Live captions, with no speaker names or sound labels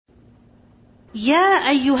Ya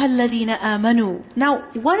ayyuhalladhina amanu. Now,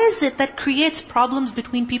 what is it that creates problems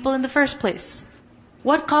between people in the first place?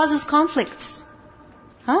 What causes conflicts?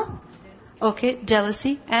 Huh? Okay,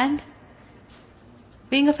 jealousy and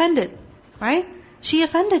being offended. Right? She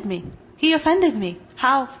offended me. He offended me.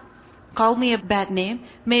 How? Called me a bad name,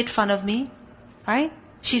 made fun of me. Right?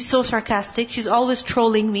 She's so sarcastic. She's always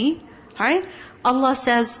trolling me. Right? Allah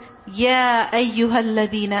says, Ya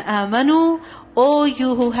ayyuhalladhina amanu. O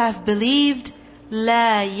you who have believed,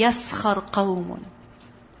 La yaskhar qawmun.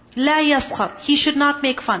 La yaskhar. He should not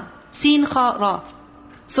make fun. Sin kha ra.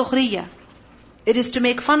 Sukhriya. It is to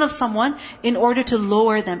make fun of someone in order to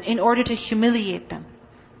lower them, in order to humiliate them.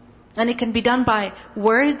 And it can be done by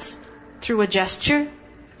words, through a gesture.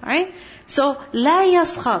 Right? So, la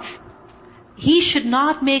yaskhar. He should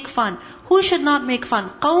not make fun. Who should not make fun?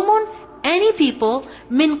 Qawmun, any people,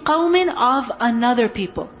 min qawmin of another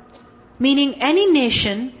people. Meaning any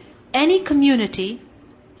nation, any community,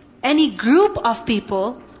 any group of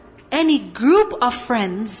people, any group of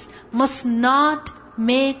friends must not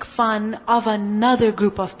make fun of another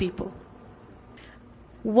group of people.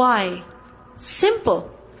 Why?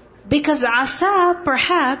 Simple. Because asa,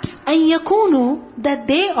 perhaps, an yakunu, that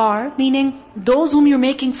they are, meaning those whom you're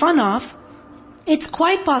making fun of, it's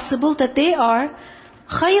quite possible that they are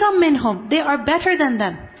khayran minhum, they are better than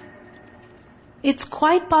them. It's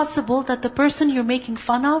quite possible that the person you're making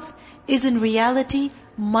fun of is in reality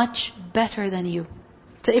much better than you.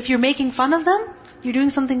 So if you're making fun of them, you're doing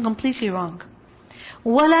something completely wrong.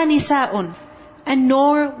 Wala nisa'un, and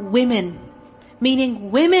nor women. Meaning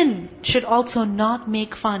women should also not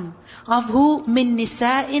make fun of who? Min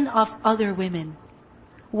nisa'in, of other women.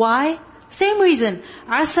 Why? Same reason.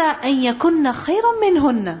 Asa an yakunna khayran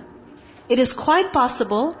minhunna. It is quite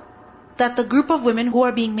possible that the group of women who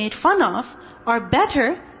are being made fun of are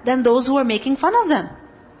better than those who are making fun of them.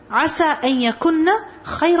 Asa an yakunna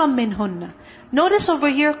khayran minhunna. Notice over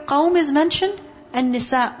here, qawm is mentioned and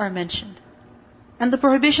nisa are mentioned. And the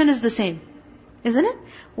prohibition is the same. Isn't it?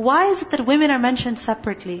 Why is it that women are mentioned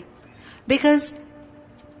separately? Because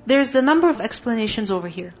there's a number of explanations over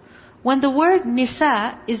here. When the word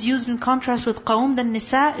nisa is used in contrast with qawm, then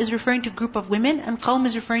nisa is referring to group of women and qawm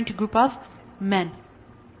is referring to group of men.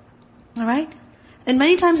 Alright? And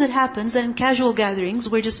many times it happens that in casual gatherings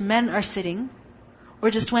where just men are sitting, or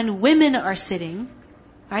just when women are sitting,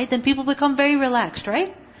 right, then people become very relaxed,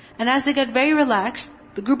 right? And as they get very relaxed,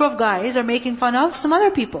 the group of guys are making fun of some other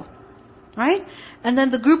people. Right? And then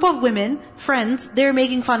the group of women, friends, they're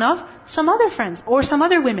making fun of some other friends or some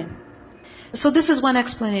other women. So this is one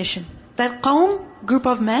explanation. That qawm, group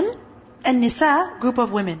of men, and nisa, group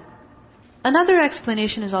of women. Another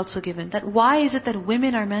explanation is also given. That why is it that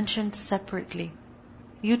women are mentioned separately?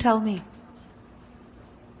 You tell me.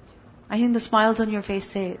 I think the smiles on your face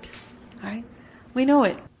say it. Right? We know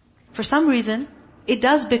it. For some reason, it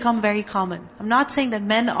does become very common. I'm not saying that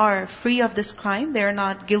men are free of this crime. They are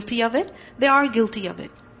not guilty of it. They are guilty of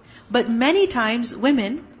it. But many times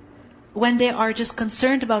women, when they are just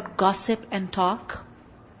concerned about gossip and talk,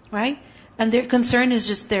 right? And their concern is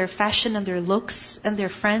just their fashion and their looks and their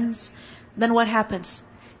friends, then what happens?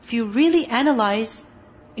 If you really analyze,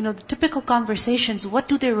 the typical conversations, what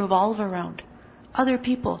do they revolve around? Other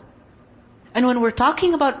people. And when we're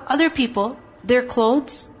talking about other people, their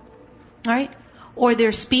clothes, right? Or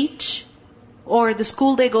their speech, or the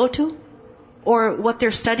school they go to, or what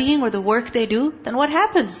they're studying, or the work they do, then what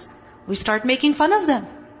happens? We start making fun of them.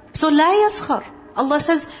 So, la yaskhar. Allah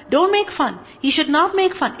says, don't make fun. He should not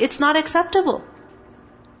make fun. It's not acceptable.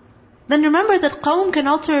 Then remember that qawm can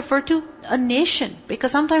also refer to a nation.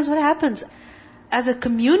 Because sometimes what happens? As a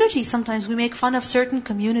community, sometimes we make fun of certain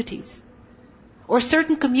communities. Or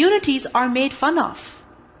certain communities are made fun of.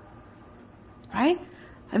 Right?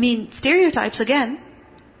 Stereotypes again.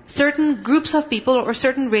 Certain groups of people or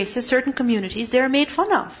certain races, certain communities, they are made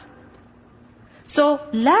fun of. So,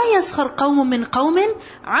 لا يسخر قوم من قوم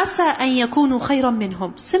عسى أن يكونوا خيرا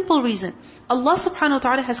منهم. Simple reason. Allah subhanahu wa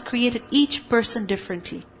ta'ala has created each person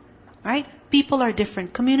differently. Right? People are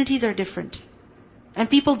different. Communities are different. And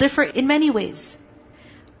people differ in many ways.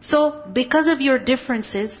 So, because of your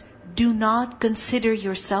differences, do not consider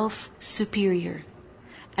yourself superior.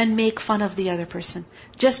 And make fun of the other person.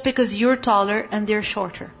 Just because you're taller and they're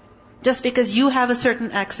shorter. Just because you have a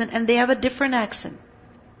certain accent and they have a different accent.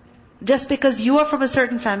 Just because you are from a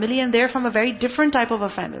certain family and they're from a very different type of a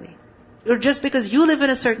family. Or just because you live in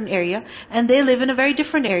a certain area and they live in a very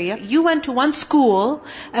different area. You went to one school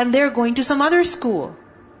and they're going to some other school.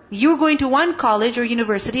 You're going to one college or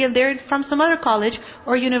university and they're from some other college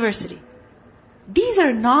or university. These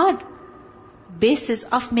are not basis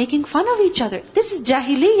of making fun of each other. This is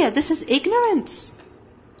jahiliyyah, this is ignorance.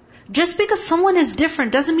 Just because someone is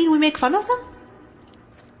different doesn't mean we make fun of them.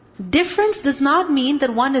 Difference does not mean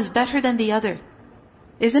that one is better than the other.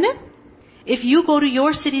 Isn't it? If you go to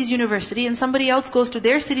your city's university and somebody else goes to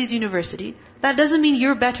their city's university, that doesn't mean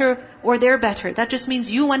you're better or they're better. That just means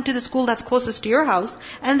you went to the school that's closest to your house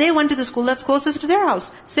and they went to the school that's closest to their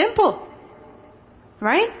house. Simple.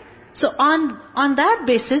 Right? So on that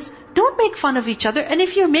basis, don't make fun of each other. And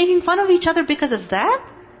if you're making fun of each other because of that,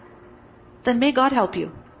 then may God help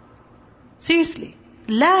you. Seriously.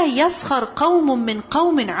 لا يسخر قوم من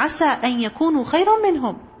قوم عسى أن يكونوا خيرا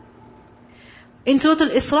منهم. In Surah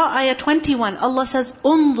Al-Isra, ayah 21, Allah says,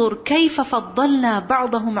 انظر كيف فضلنا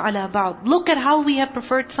بعضهم على بعض. Look at how we have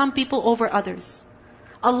preferred some people over others.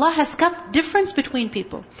 Allah has kept difference between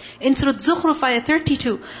people. In Surah Zukhruf, ayah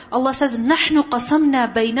 32, Allah says, نحن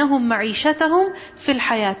قسمنا بينهم معيشتهم في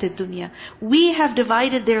الحياة الدنيا. We have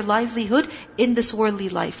divided their livelihood in this worldly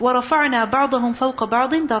life. ورفعنا بعضهم فوق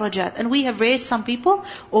بعض درجات. And we have raised some people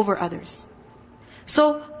over others.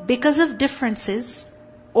 So, because of differences,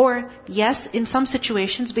 or yes, in some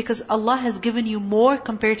situations, because Allah has given you more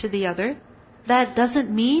compared to the other, that doesn't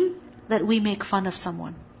mean that we make fun of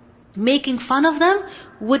someone. Making fun of them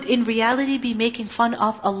would in reality be making fun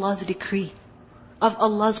of Allah's decree, of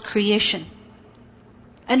Allah's creation.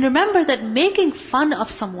 And remember that making fun of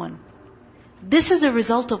someone, this is a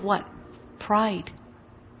result of what? Pride.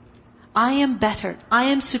 I am better. I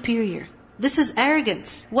am superior. This is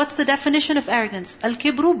arrogance. What's the definition of arrogance?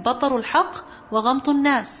 Al-kibru batarul haqq wa ghamtun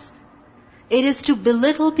nas. It is to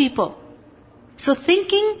belittle people. So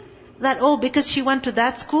thinking that, oh, because she went to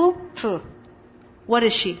that school, what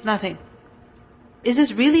is she? Nothing. Is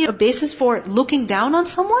this really a basis for looking down on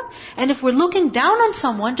someone? And if we're looking down on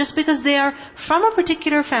someone just because they are from a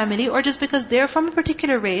particular family or just because they're from a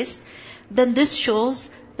particular race, then this shows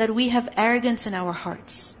that we have arrogance in our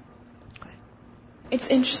hearts. It's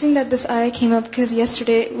interesting that this ayah came up because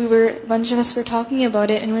yesterday a bunch of us were talking about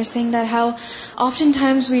it and we were saying that how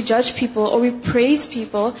oftentimes we judge people or we praise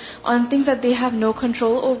people on things that they have no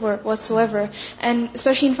control over whatsoever. And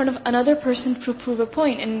especially in front of another person to prove a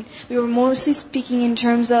point. And we were mostly speaking in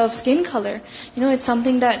terms of skin color. It's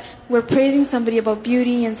something that we're praising somebody about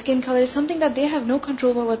beauty and skin color. It's something that they have no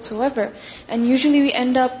control over whatsoever. And usually we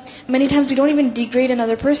end up, many times we don't even degrade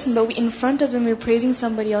another person, but in front of them we're praising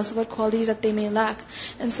somebody else about qualities that they may lack.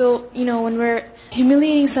 And so, when we're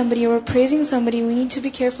humiliating somebody or we're praising somebody, we need to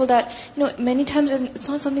be careful that, many times it's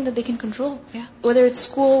not something that they can control. Yeah. Whether it's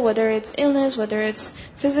school, whether it's illness, whether it's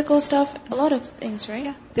physical stuff, a lot of things, right?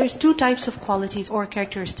 Yeah. There's two types of qualities or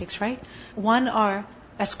characteristics, right? One are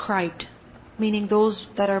ascribed, meaning those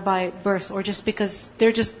that are by birth or just because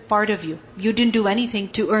they're just part of you. You didn't do anything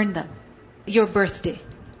to earn them. Your birthday,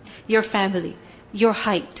 your family, your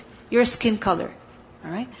height, your skin color,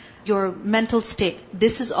 all right? Your mental state.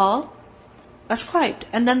 This is all ascribed.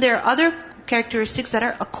 And then there are other characteristics that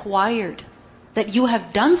are acquired. That you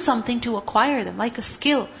have done something to acquire them, like a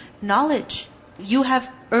skill, knowledge. You have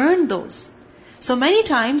earned those. So many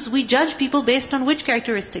times we judge people based on which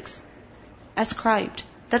characteristics? Ascribed.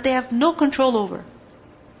 That they have no control over.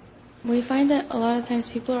 We find that a lot of times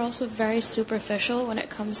people are also very superficial when it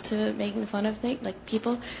comes to making fun of things, like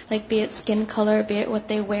people, like be it skin color, be it what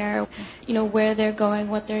they wear, where they're going,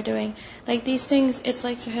 what they're doing. Like these things, it's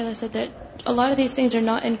like Suhaila said that a lot of these things are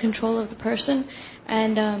not in control of the person,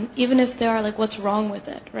 and even if they are, like what's wrong with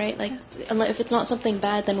it, right? Like if it's not something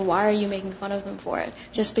bad, then why are you making fun of them for it?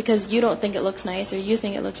 Just because you don't think it looks nice or you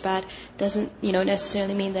think it looks bad doesn't,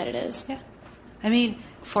 necessarily mean that it is. Yeah. I mean,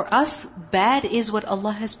 for us, bad is what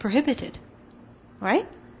Allah has prohibited. Right?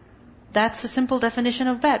 That's the simple definition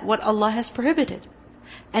of bad, what Allah has prohibited.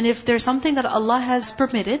 And if there's something that Allah has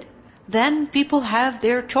permitted, then people have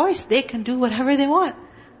their choice. They can do whatever they want.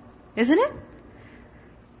 Isn't it?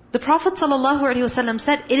 The Prophet ﷺ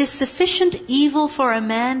said, it is sufficient evil for a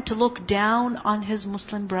man to look down on his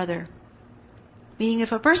Muslim brother. Meaning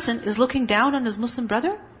if a person is looking down on his Muslim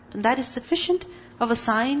brother, then that is sufficient of a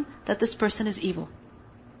sign that this person is evil.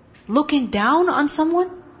 Looking down on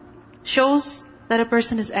someone shows that a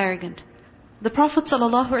person is arrogant. The Prophet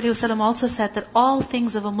ﷺ also said that all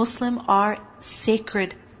things of a Muslim are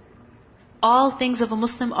sacred. All things of a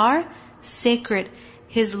Muslim are sacred.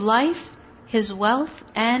 His life, his wealth,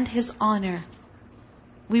 and his honor.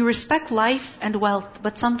 We respect life and wealth,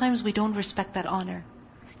 but sometimes we don't respect that honor.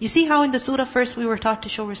 You see how in the surah first we were taught to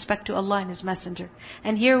show respect to Allah and His Messenger.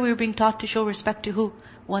 And here we are being taught to show respect to who?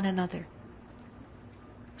 One another.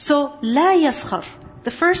 So, لا يسخر. The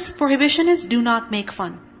first prohibition is do not make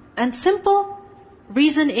fun. And simple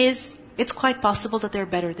reason is, it's quite possible that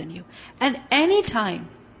they're better than you. And anytime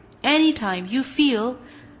you feel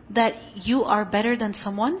that you are better than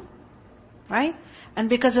someone, right? And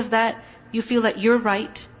because of that, you feel that you're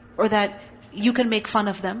right, or that you can make fun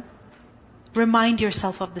of them, remind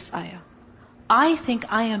yourself of this ayah. I think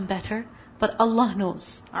I am better, but Allah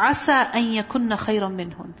knows. عَسَىٰ أَن يَكُنَّ خَيْرًا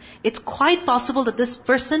مِّنْهُنْ. It's quite possible that this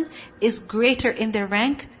person is greater in their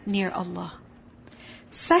rank near Allah.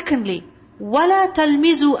 Secondly, وَلَا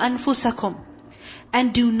تَلْمِزُوا أَنفُسَكُمْ.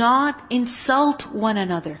 And do not insult one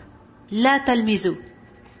another. لَا تَلْمِزُوا.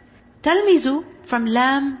 تَلْمِزُوا from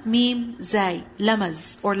lam, mim, zai,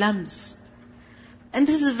 lamaz or lams. And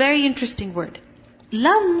this is a very interesting word.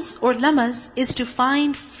 Lams or lamas is to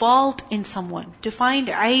find fault in someone, to find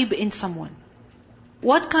aib in someone.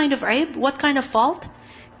 What kind of aib? What kind of fault?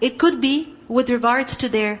 It could be with regards to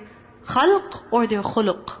their khalq or their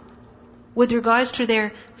khuluq, with regards to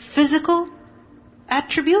their physical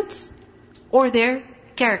attributes or their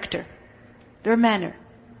character, their manner.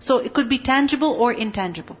 So it could be tangible or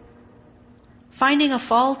intangible. Finding a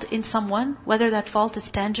fault in someone, whether that fault is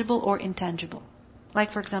tangible or intangible.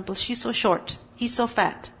 Like for example, she's so short, he's so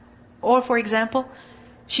fat. Or for example,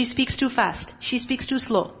 she speaks too fast, she speaks too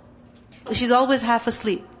slow. She's always half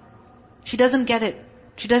asleep. She doesn't get it.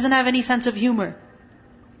 She doesn't have any sense of humor.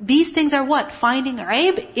 These things are what? Finding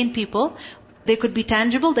aib in people. They could be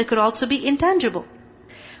tangible, they could also be intangible.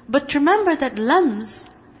 But remember that lams,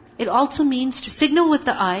 it also means to signal with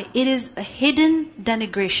the eye. It is a hidden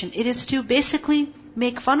denigration. It is to basically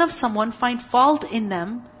make fun of someone, find fault in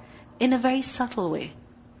them in a very subtle way.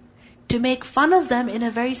 To make fun of them in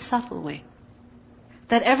a very subtle way.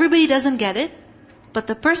 That everybody doesn't get it, but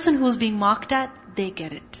the person who's being mocked at, they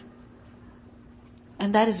get it.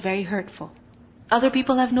 And that is very hurtful. Other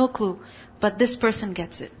people have no clue, but this person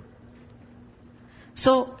gets it.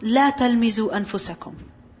 So, لا تلمزوا أنفسكم.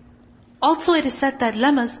 Also it is said that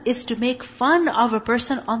lamas is to make fun of a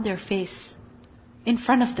person on their face, in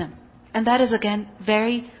front of them. And that is again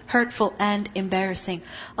very hurtful and embarrassing.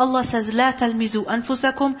 Allah says, لا تلمزوا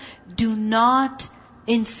أنفسكم. Do not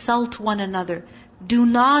insult one another. Do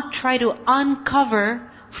not try to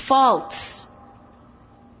uncover faults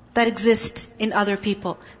that exist in other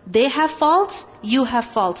people. They have faults, you have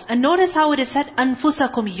faults. And notice how it is said,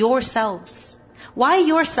 أنفسكم, yourselves. Why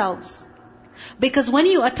yourselves? Because when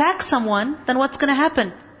you attack someone, then what's going to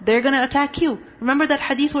happen? They're going to attack you. Remember that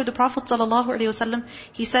hadith where the Prophet ﷺ,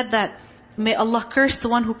 he said that, may Allah curse the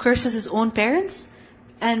one who curses his own parents?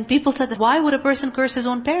 And people said that, why would a person curse his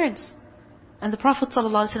own parents? And the Prophet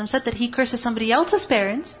ﷺ said that he curses somebody else's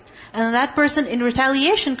parents, and that person in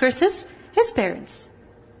retaliation curses his parents.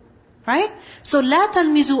 Right? So, لا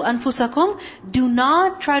تلمزوا أنفسكم. Do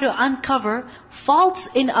not try to uncover faults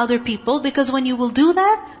in other people, because when you will do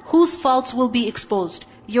that, whose faults will be exposed?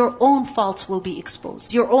 Your own faults will be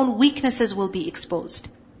exposed. Your own weaknesses will be exposed.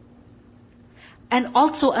 And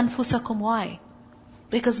also أنفسكم, why?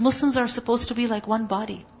 Because Muslims are supposed to be like one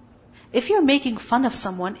body. If you're making fun of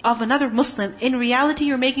someone, of another Muslim, in reality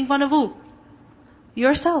you're making fun of who?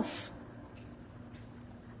 Yourself.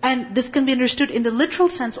 And this can be understood in the literal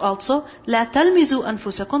sense also, لا تلمزوا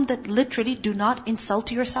أنفسكم, that literally do not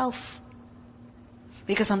insult yourself.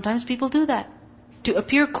 Because sometimes people do that. To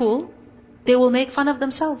appear cool, they will make fun of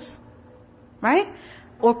themselves. Right?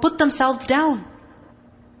 Or put themselves down.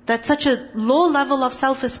 That's such a low level of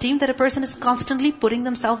self-esteem that a person is constantly putting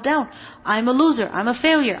themselves down. I'm a loser, I'm a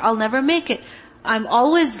failure, I'll never make it. I'm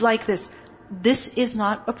always like this. This is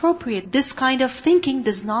not appropriate. This kind of thinking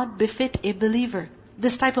does not befit a believer.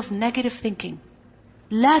 This type of negative thinking.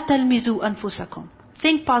 لا تلمزوا أنفسكم.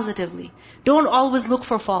 Think positively. Don't always look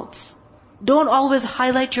for faults. Don't always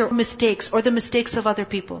highlight your mistakes or the mistakes of other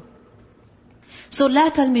people. So لا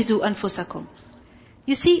تلمزوا أنفسكم.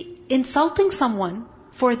 You see, insulting someone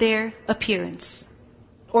for their appearance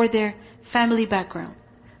or their family background,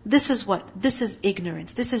 this is what? This is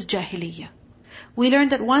ignorance. This is jahiliyyah. We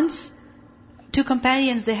learned that once, two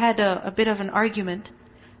companions, they had a bit of an argument.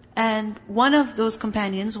 And one of those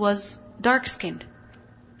companions was dark-skinned.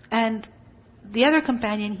 And the other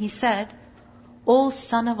companion, he said, "O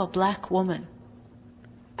son of a black woman."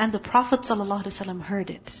 And the Prophet ﷺ heard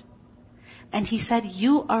it. And he said,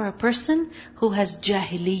 "You are a person who has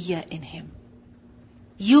jahiliyyah in him.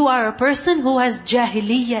 You are a person who has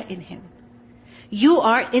jahiliyyah in him. You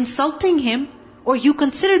are insulting him, or you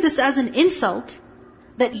consider this as an insult,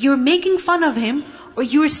 that you're making fun of him, or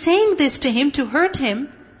you're saying this to him to hurt him,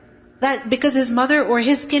 that because his mother or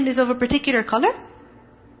his skin is of a particular color.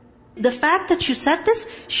 The fact that you said this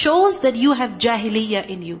shows that you have jahiliyyah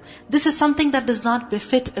in you. This is something that does not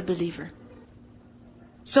befit a believer.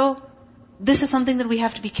 So, this is something that we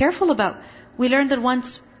have to be careful about. We learned that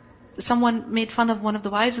once someone made fun of one of the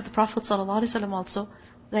wives of the Prophet ﷺ also,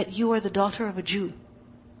 that you are the daughter of a Jew.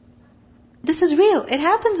 This is real. It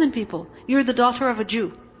happens in people. You're the daughter of a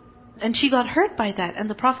Jew. And she got hurt by that. And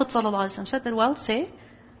the Prophet ﷺ said that, well, say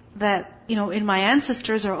that, in my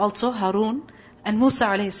ancestors are also Harun and Musa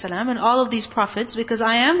alayhi salam and all of these prophets, because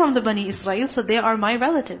I am from the Bani Israel, so they are my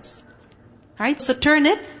relatives. Right? So turn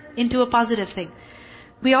it into a positive thing.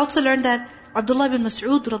 We also learned that Abdullah bin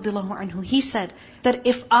Mas'ud radiallahu anhu, he said that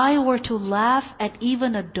if I were to laugh at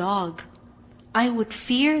even a dog, I would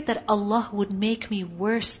fear that Allah would make me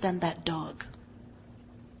worse than that dog.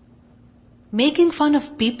 Making fun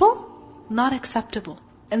of people, not acceptable.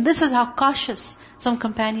 And this is how cautious some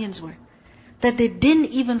companions were. That they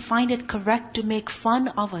didn't even find it correct to make fun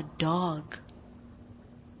of a dog.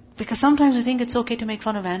 Because sometimes we think it's okay to make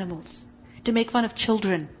fun of animals, to make fun of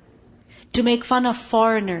children, to make fun of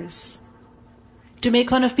foreigners, to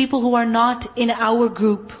make fun of people who are not in our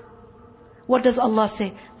group. What does Allah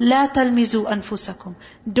say? لا تلمزوا أنفسكم.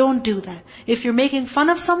 Don't do that. If you're making fun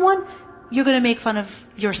of someone, you're going to make fun of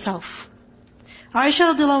yourself.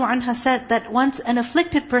 Aisha radiallahu anha said that once an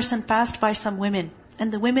afflicted person passed by some women,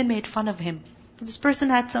 and the women made fun of him. So this person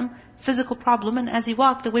had some physical problem, and as he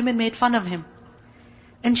walked, the women made fun of him.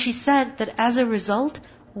 And she said that as a result,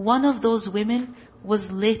 one of those women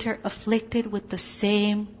was later afflicted with the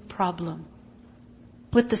same problem.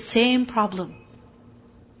 With the same problem.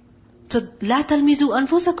 So, لا تلمزوا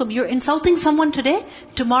أنفسكم. You're insulting someone today,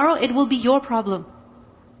 tomorrow it will be your problem.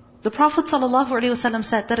 The Prophet ﷺ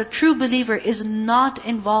said that a true believer is not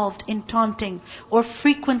involved in taunting or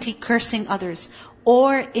frequently cursing others,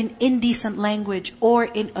 or in indecent language, or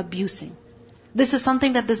in abusing. This is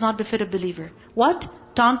something that does not befit a believer. What?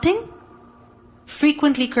 Taunting,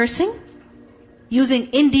 frequently cursing,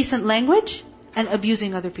 using indecent language, and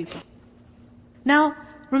abusing other people. Now,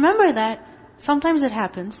 remember that sometimes it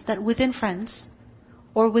happens that within friends,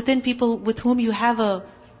 or within people with whom you have a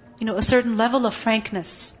certain level of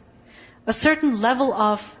frankness, a certain level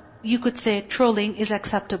of, you could say, trolling is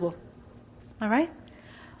acceptable. Alright?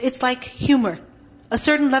 It's like humor. A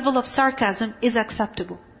certain level of sarcasm is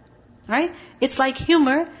acceptable. Right? It's like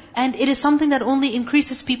humor, and it is something that only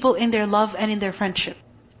increases people in their love and in their friendship.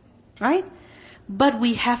 Right? But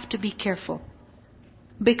we have to be careful.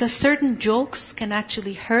 Because certain jokes can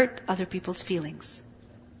actually hurt other people's feelings.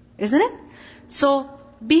 Isn't it? So,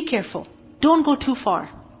 be careful. Don't go too far.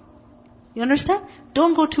 You understand?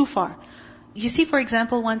 Don't go too far. You see, for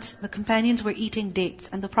example, once the companions were eating dates,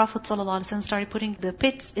 and the Prophet ﷺ started putting the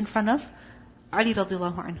pits in front of Ali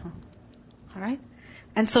radiallahu anhu. Alright?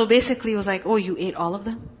 And so basically it was like, oh, you ate all of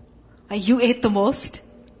them? You ate the most?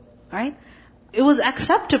 Right? It was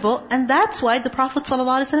acceptable, and that's why the Prophet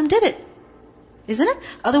ﷺ did it. Isn't it?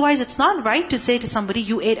 Otherwise it's not right to say to somebody,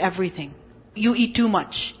 you ate everything. You eat too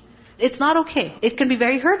much. It's not okay. It can be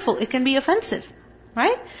very hurtful. It can be offensive.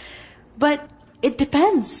 Right? But it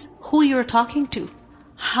depends who you're talking to.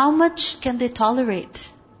 How much can they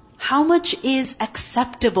tolerate? How much is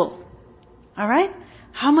acceptable? Alright?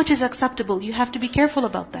 How much is acceptable? You have to be careful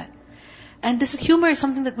about that. And humor is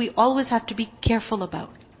something that we always have to be careful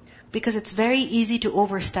about. Because it's very easy to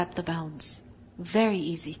overstep the bounds. Very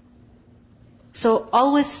easy. So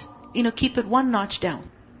always, keep it one notch down.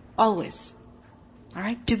 Always.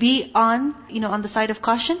 Alright? To be on the side of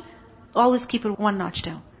caution, always keep it one notch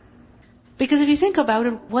down. Because if you think about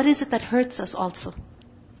it, what is it that hurts us also?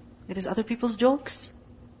 It is other people's jokes.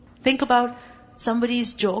 Think about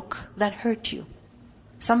somebody's joke that hurt you.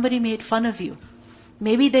 Somebody made fun of you.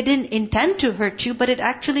 Maybe they didn't intend to hurt you, but it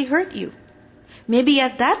actually hurt you. Maybe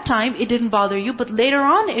at that time it didn't bother you, but later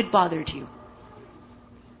on it bothered you.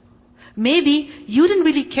 Maybe you didn't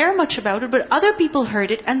really care much about it, but other people heard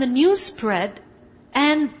it and the news spread,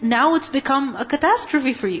 and now it's become a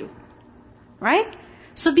catastrophe for you. Right?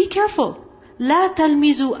 So be careful. لا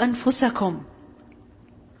تلمزوا أنفسكم.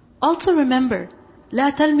 Also remember,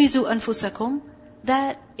 لا تلمزوا أنفسكم,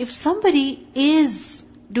 that if somebody is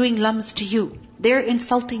doing lams to you, they're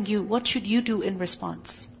insulting you, what should you do in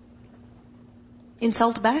response?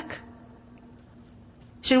 Insult back?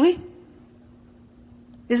 Should we?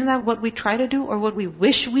 Isn't that what we try to do, or what we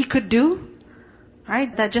wish we could do?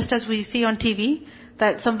 Right? That just as we see on TV,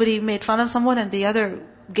 that somebody made fun of someone and the other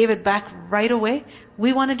gave it back right away,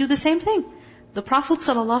 we want to do the same thing. The Prophet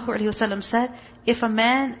ﷺ said, if a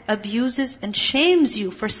man abuses and shames you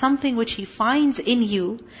for something which he finds in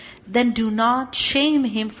you, then do not shame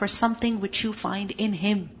him for something which you find in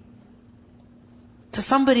him. So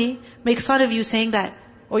somebody makes fun of you saying that,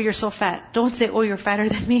 oh, you're so fat. Don't say, oh, you're fatter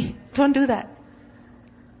than me. Don't do that.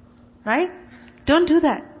 Right? Don't do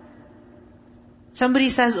that. Somebody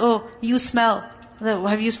says, oh, you smell.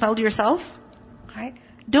 Have you smelled yourself? Right?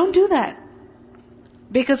 Don't do that.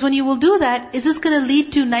 Because when you will do that, is this going to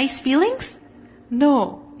lead to nice feelings?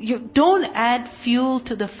 No. You don't add fuel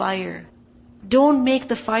to the fire. Don't make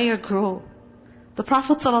the fire grow. The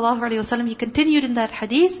Prophet ﷺ, he continued in that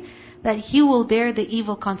hadith that he will bear the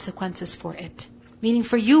evil consequences for it. Meaning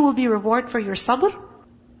for you will be reward for your sabr,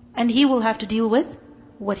 and he will have to deal with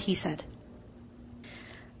what he said.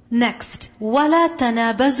 Next, وَلَا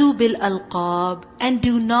تَنَابَزُوا بِالْأَلْقَابِ, and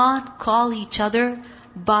do not call each other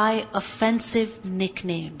by offensive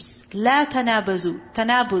nicknames. لا تنابزوا.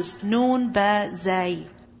 Tanabuz, noon, ba, zai.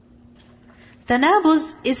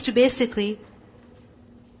 Tanabuz is to basically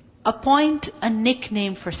appoint a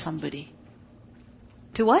nickname for somebody.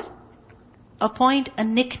 To what? Appoint a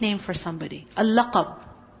nickname for somebody. A laqab.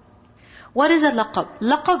 What is a laqab?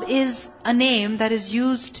 Laqab is a name that is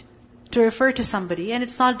used to refer to somebody, and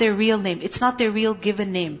it's not their real name. It's not their real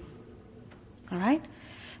given name. Alright?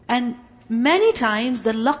 And many times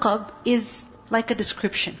the laqab is like a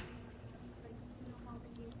description.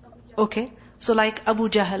 Okay? So like Abu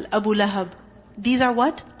Jahl, Abu Lahab. These are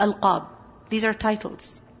what? Alqab. These are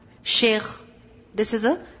titles. Sheikh. This is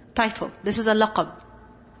a title. This is a laqab.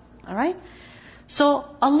 Alright?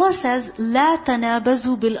 So Allah says, لا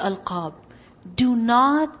تنابزوا بالألقاب. Do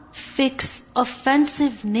not fix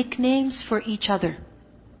offensive nicknames for each other.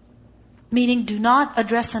 Meaning, do not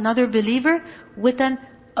address another believer with an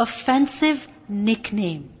offensive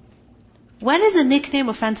nickname. When is a nickname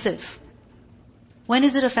offensive? When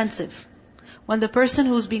is it offensive? When the person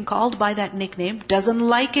who's being called by that nickname doesn't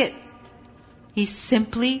like it. He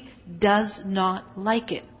simply does not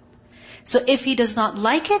like it. So if he does not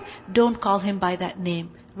like it, don't call him by that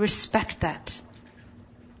name. Respect that.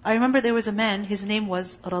 I remember there was a man, his name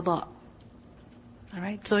was Rada.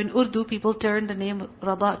 Alright, so in Urdu, people turn the name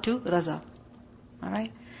Rada to Raza.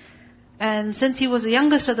 Alright? And since he was the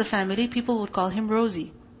youngest of the family, people would call him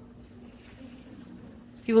Rosie.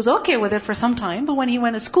 He was okay with it for some time, but when he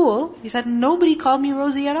went to school, he said, nobody called me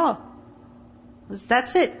Rosie at all.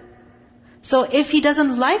 That's it. So if he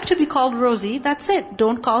doesn't like to be called Rosie, that's it.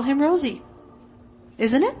 Don't call him Rosie.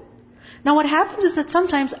 Isn't it? Now what happens is that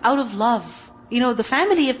sometimes out of love, the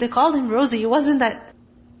family, if they called him Rosie, it wasn't that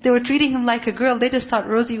they were treating him like a girl. They just thought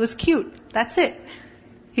Rosie was cute. That's it.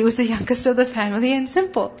 He was the youngest of the family and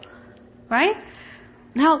simple. Right?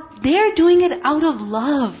 Now, they're doing it out of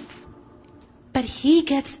love. But he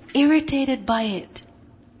gets irritated by it.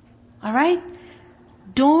 Alright?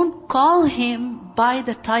 Don't call him by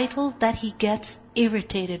the title that he gets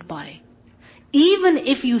irritated by. Even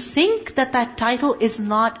if you think that that title is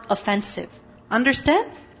not offensive. Understand?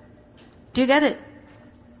 Do you get it?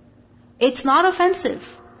 It's not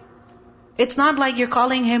offensive. It's not like you're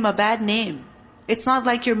calling him a bad name. It's not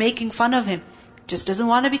like you're making fun of him. Just doesn't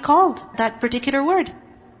want to be called that particular word.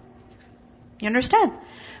 You understand?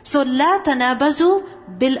 So, لا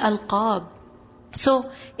تنابزوا بالألقاب. So,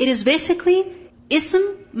 it is basically ism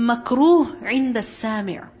makruh عند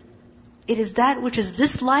السامع. It is that which is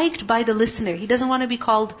disliked by the listener. He doesn't want to be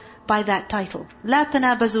called by that title. لا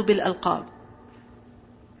تنابزوا بالألقاب.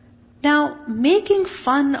 Now, making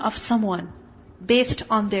fun of someone based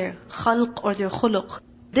on their khalq or their khuluq,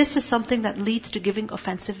 this is something that leads to giving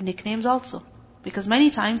offensive nicknames also. Because many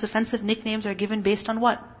times offensive nicknames are given based on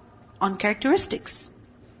what? On characteristics.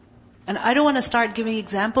 And I don't want to start giving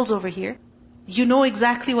examples over here. You know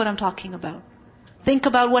exactly what I'm talking about. Think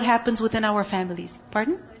about what happens within our families.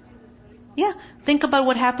 Pardon? Yeah. Think about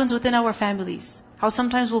what happens within our families. How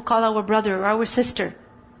sometimes we'll call our brother or our sister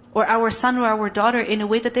or our son or our daughter in a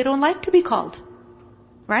way that they don't like to be called.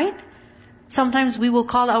 Right? Sometimes we will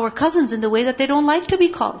call our cousins in the way that they don't like to be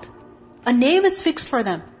called. A name is fixed for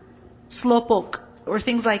them. Slowpoke or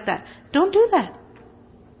things like that. Don't do that.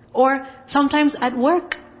 Or sometimes at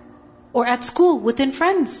work or at school within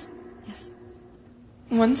friends. Yes.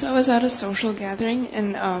 Once I was at a social gathering,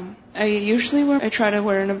 and I try to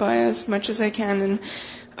wear an abaya as much as I can, and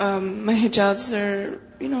my hijabs are,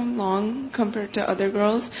 long compared to other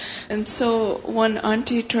girls. And so one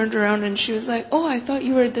auntie turned around and she was like, "Oh, I thought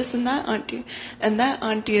you were this and that auntie." And that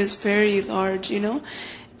auntie is very large,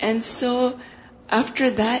 And so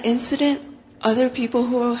after that incident, other people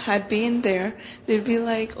who had been there, they'd be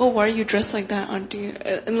like, "Oh, why are you dressed like that, auntie?"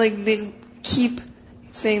 And they keep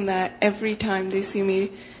saying that every time they see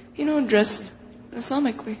me, dressed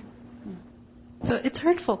Islamically. So it's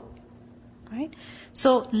hurtful. Right?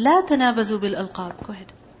 So, لا تنابزوا بالألقاب. Go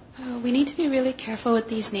ahead. We need to be really careful with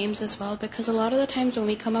these names as well, because a lot of the times when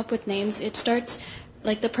we come up with names, it starts,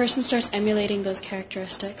 the person starts emulating those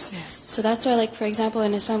characteristics. Yes. So that's why, for example,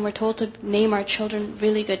 in Islam, we're told to name our children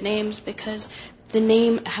really good names, because the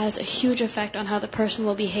name has a huge effect on how the person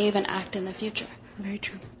will behave and act in the future. Very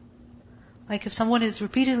true. Like if someone is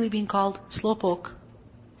repeatedly being called slowpoke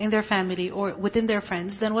in their family or within their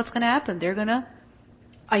friends, then what's going to happen? They're going to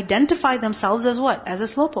identify themselves as what? As a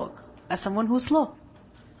slowpoke, as someone who's slow.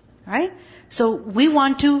 Right? So we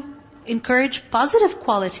want to encourage positive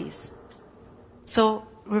qualities. So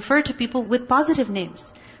refer to people with positive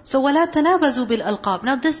names. So وَلَا تَنَابَزُوا بِالْأَلْقَابِ.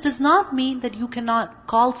 Now this does not mean that you cannot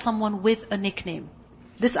call someone with a nickname.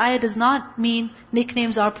 This ayah does not mean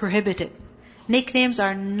nicknames are prohibited. Nicknames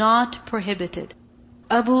are not prohibited.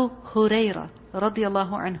 Abu Huraira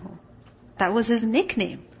radiyallahu anhu. That was his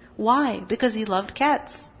nickname. Why? Because he loved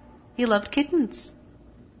cats. He loved kittens.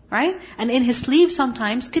 Right? And in his sleeve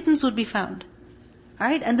sometimes kittens would be found.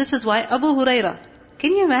 Right? And this is why Abu Huraira.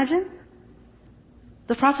 Can you imagine?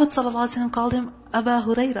 The Prophet ﷺ called him Aba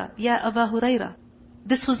Huraira. Ya Aba Huraira.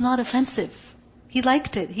 This was not offensive. He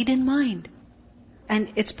liked it. He didn't mind. And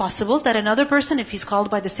it's possible that another person, if he's called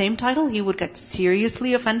by the same title, he would get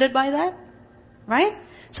seriously offended by that. Right?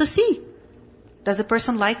 So see, does a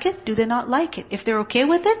person like it? Do they not like it? If they're okay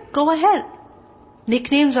with it, go ahead.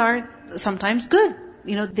 Nicknames are sometimes good.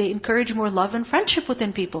 They encourage more love and friendship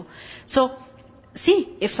within people. So,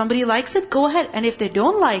 see, if somebody likes it, go ahead. And if they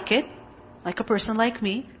don't like it, like a person like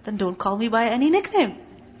me, then don't call me by any nickname.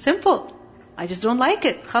 Simple. I just don't like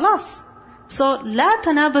it. Khalas. So, لا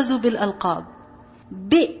تنابزوا بالألقاب.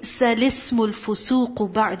 بئس الاسم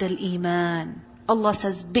الفسوق بعد الإيمان. Allah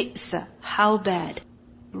says, بئس. How bad.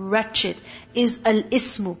 Wretched is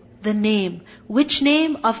al-ismu, the name. Which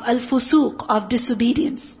name? Of al-fusuq, of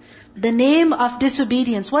disobedience. The name of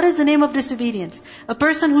disobedience. What is the name of disobedience? A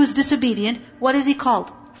person who is disobedient, what is he called?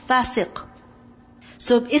 Fasiq.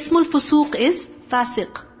 So ismul fusuq is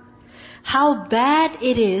fasiq. How bad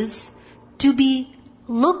it is to be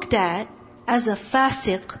looked at as a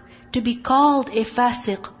fasiq, to be called a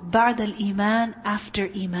fasiq ba'd al-iman, after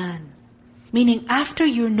iman. Meaning after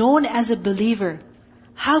you're known as a believer,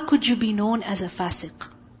 how could you be known as a fasiq?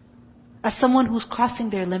 As someone who's crossing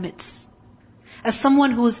their limits. As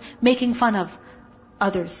someone who's making fun of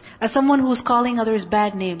others. As someone who's calling others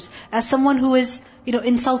bad names. As someone who is,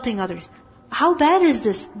 insulting others. How bad is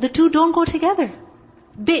this? The two don't go together.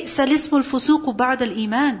 بِئْسَ الِاسْمُ الْفُسُوقُ بَعْدَ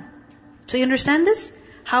الْإِيمَانِ. So you understand this?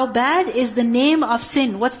 How bad is the name of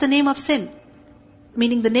sin? What's the name of sin?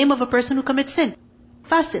 Meaning the name of a person who commits sin.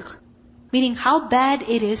 Fasiq. Meaning how bad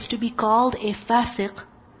it is to be called a fasiq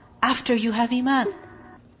after you have iman.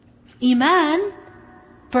 Iman,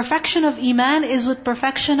 perfection of iman is with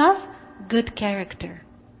perfection of good character.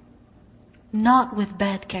 Not with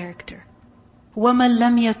bad character. وَمَنْ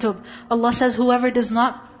لَمْ يَتُبْ. Allah says, whoever does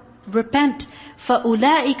not repent,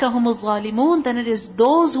 فَأُولَٰئِكَ هُمُ الظَّالِمُونَ. Then it is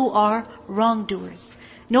those who are wrongdoers.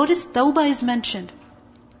 Notice tawbah is mentioned.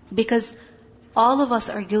 Because all of us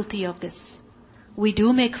are guilty of this. We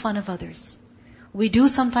do make fun of others. We do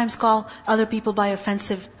sometimes call other people by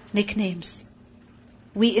offensive nicknames.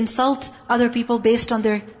 We insult other people based on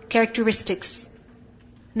their characteristics.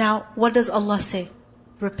 Now, what does Allah say?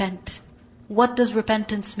 Repent. What does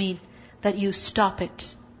repentance mean? That you stop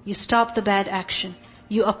it. You stop the bad action.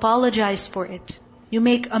 You apologize for it. You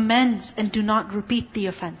make amends and do not repeat the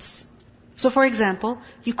offense. So for example,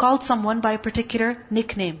 you called someone by a particular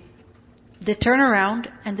nickname. They turn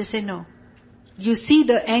around and they say no. You see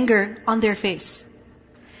the anger on their face.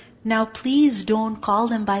 Now please don't call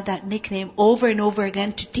them by that nickname over and over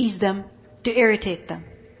again to tease them, to irritate them.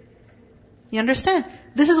 You understand?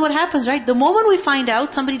 This is what happens, right? The moment we find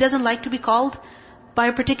out somebody doesn't like to be called by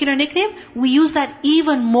a particular nickname, we use that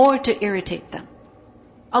even more to irritate them.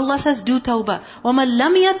 Allah says, do tawbah. وَمَنْ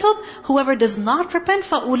لَمْ يَتُبْ. Whoever does not repent,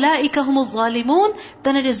 فَأُولَٰئِكَ هُمُ الظَّالِمُونَ.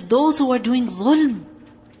 Then it is those who are doing zulm.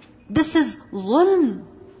 This is zulm.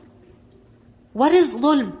 What is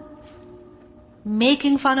zulm?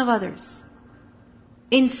 Making fun of others.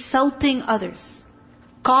 Insulting others.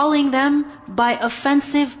 Calling them by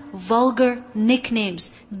offensive, vulgar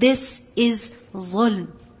nicknames. This is zulm.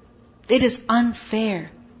 It is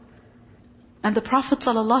unfair. And the Prophet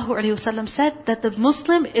ﷺ said that the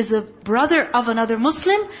Muslim is a brother of another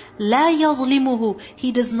Muslim. لَا يَظْلِمُهُ.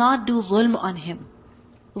 He does not do zulm on him.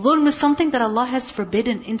 Zulm is something that Allah has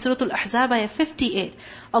forbidden. In Surah Al-Ahzab, ayah 58,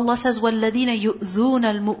 Allah says, وَالَّذِينَ يُؤْذُونَ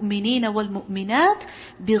الْمُؤْمِنِينَ وَالْمُؤْمِنَاتِ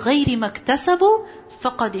بِغَيْرِ مَا اكْتَسَبُوا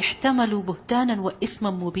فَقَدْ احْتَمَلُوا بُهْتَانًا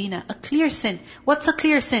وَإِثْمًا مُبِينًا. A clear sin. What's a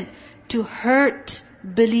clear sin? To hurt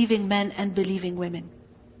believing men and believing women.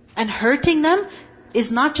 And hurting them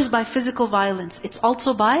is not just by physical violence. It's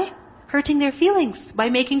also by hurting their feelings, by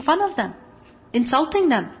making fun of them, insulting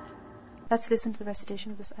them. Let's listen to the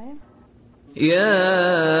recitation of this ayah. يا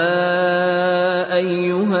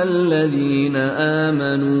أيها الذين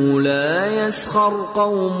آمنوا لا يسخر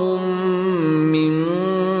قوم من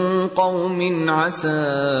قوم عسى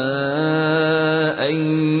أن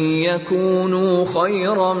يكونوا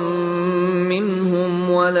خيرا منهم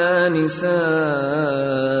ولا نساء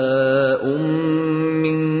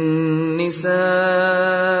من نساء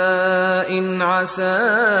عسى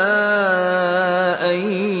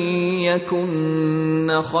أن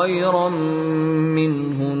يكن خيرا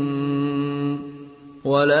منهن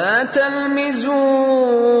ولا تلمزوا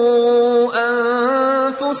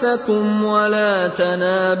أنفسكم ولا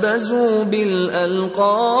تنابزوا بالألقاب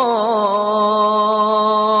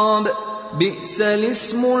بئس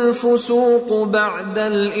الاسم الفسوق بعد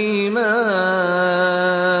الإيمان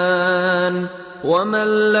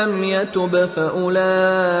ومن لم يتب فأولئك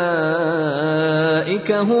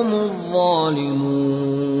هم الظالمون